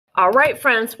All right,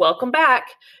 friends, welcome back.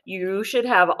 You should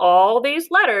have all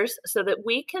these letters so that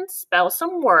we can spell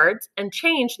some words and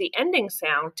change the ending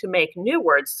sound to make new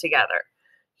words together.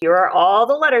 Here are all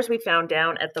the letters we found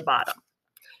down at the bottom.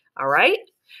 All right,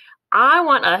 I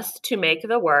want us to make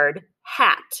the word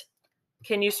hat.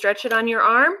 Can you stretch it on your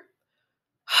arm?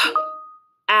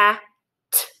 At.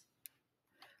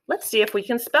 Let's see if we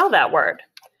can spell that word.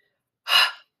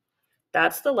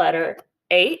 That's the letter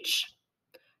H.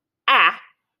 A.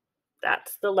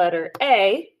 That's the letter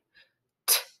A.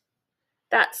 T.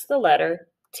 That's the letter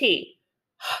T.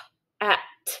 At.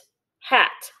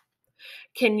 Hat.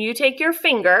 Can you take your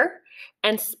finger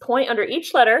and point under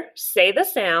each letter, say the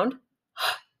sound,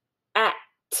 at,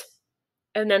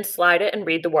 and then slide it and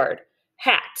read the word,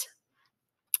 hat.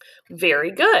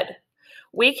 Very good.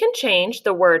 We can change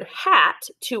the word hat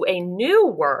to a new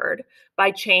word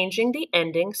by changing the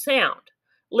ending sound.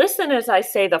 Listen as I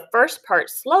say the first part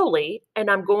slowly, and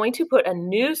I'm going to put a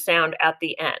new sound at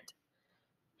the end.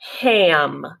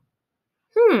 Ham.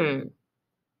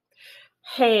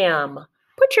 Ham.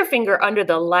 Put your finger under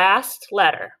the last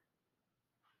letter.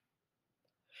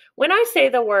 When I say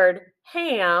the word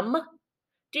ham,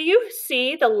 do you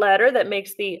see the letter that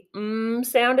makes the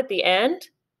sound at the end?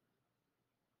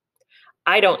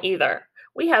 I don't either.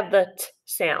 We have the t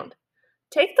sound.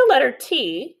 Take the letter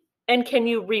T, and can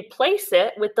you replace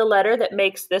it with the letter that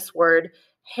makes this word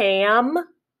ham?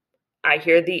 I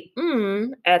hear the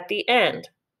at the end.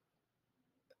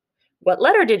 What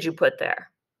letter did you put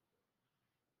there?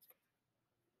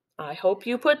 I hope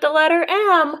you put the letter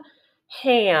M,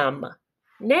 ham.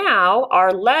 Now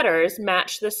our letters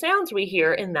match the sounds we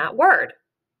hear in that word.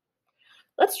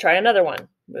 Let's try another one.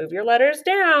 Move your letters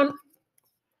down.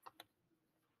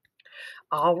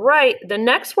 All right, the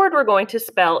next word we're going to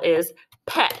spell is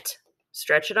pet.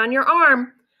 Stretch it on your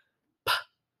arm.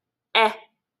 P-e-t.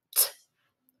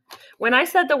 When I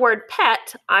said the word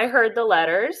pet, I heard the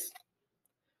letters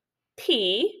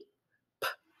P, P,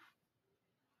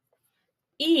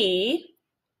 E,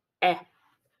 E,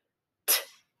 T,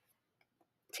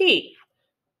 T.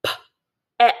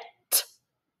 P-e-t.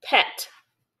 Pet.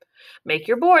 Make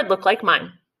your board look like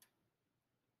mine.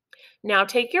 Now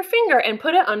take your finger and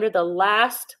put it under the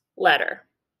last letter.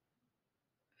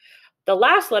 The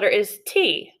last letter is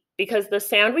T because the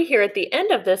sound we hear at the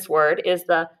end of this word is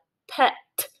the pet,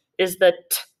 is the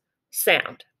T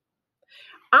sound.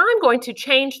 I'm going to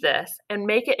change this and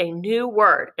make it a new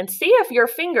word and see if your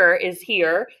finger is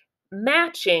here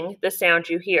matching the sound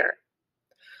you hear.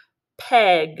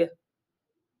 Peg.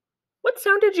 What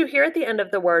sound did you hear at the end of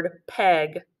the word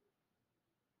peg?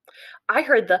 I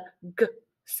heard the G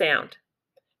sound.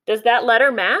 Does that letter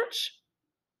match?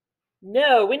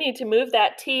 No, we need to move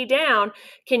that T down.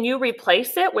 Can you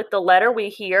replace it with the letter we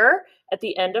hear at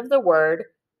the end of the word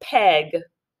peg?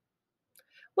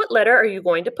 What letter are you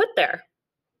going to put there?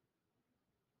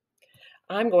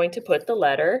 I'm going to put the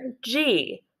letter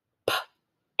G.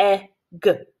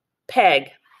 P-e-g. Peg.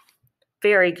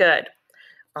 Very good.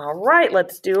 All right,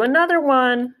 let's do another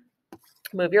one.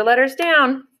 Move your letters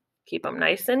down. Keep them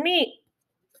nice and neat.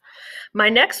 My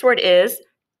next word is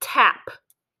tap.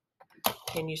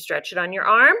 Can you stretch it on your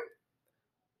arm?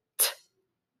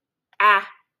 T-a-p.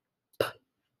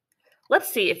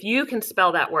 Let's see if you can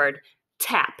spell that word,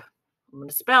 tap. I'm going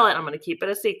to spell it. I'm going to keep it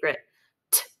a secret.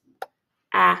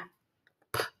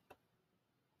 T-a-p.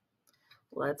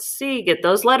 Let's see. Get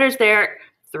those letters there.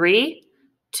 3,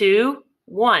 2,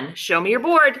 1. Show me your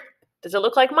board. Does it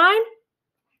look like mine?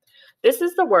 This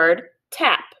is the word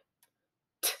tap.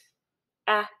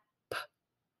 T-a-p.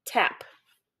 Tap.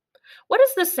 What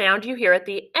is the sound you hear at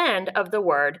the end of the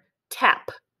word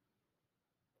tap?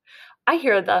 I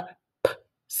hear the P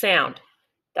sound.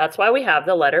 That's why we have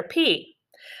the letter P.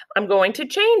 I'm going to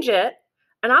change it,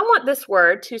 and I want this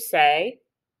word to say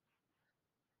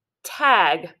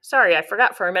tag. Sorry, I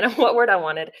forgot for a minute what word I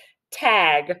wanted.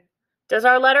 Tag. Does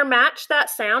our letter match that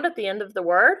sound at the end of the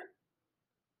word?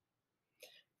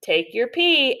 Take your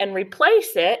P and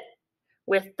replace it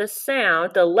with the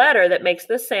sound, the letter that makes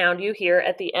the sound you hear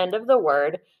at the end of the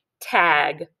word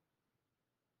tag.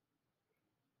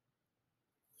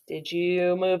 Did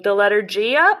you move the letter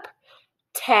G up?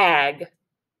 Tag.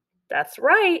 That's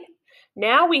right.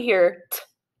 Now we hear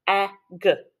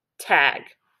t-a-g, tag.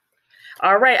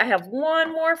 All right, I have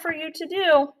one more for you to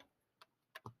do.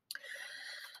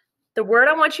 The word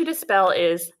I want you to spell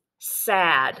is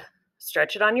sad.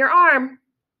 Stretch it on your arm.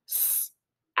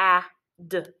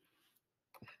 S-a-d.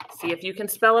 See if you can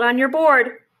spell it on your board.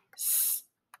 S-a-d.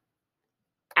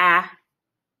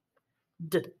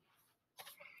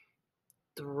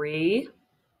 3,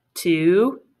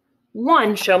 2,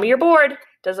 1. Show me your board.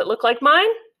 Does it look like mine?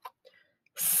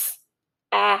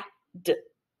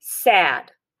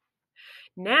 sad.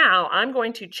 Now I'm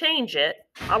going to change it.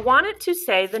 I want it to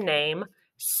say the name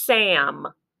Sam.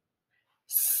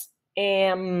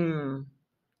 Sam.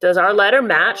 Does our letter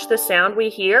match the sound we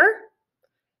hear?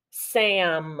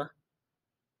 Sam.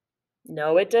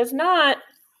 No, it does not.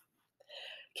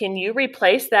 Can you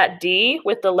replace that D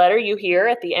with the letter you hear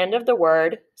at the end of the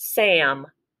word Sam?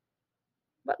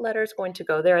 What letter is going to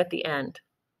go there at the end?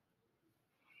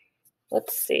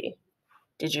 Let's see.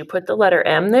 Did you put the letter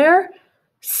M there?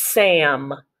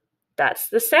 Sam. That's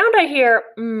the sound I hear.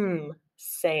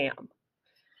 Sam.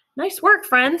 Nice work,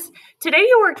 friends. Today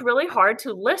you worked really hard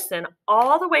to listen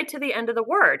all the way to the end of the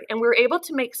word, and we were able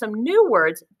to make some new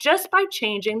words just by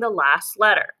changing the last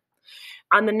letter.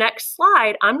 On the next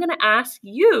slide, I'm going to ask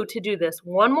you to do this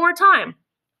one more time.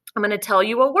 I'm going to tell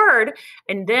you a word,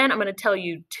 and then I'm going to tell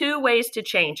you 2 ways to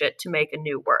change it to make a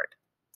new word.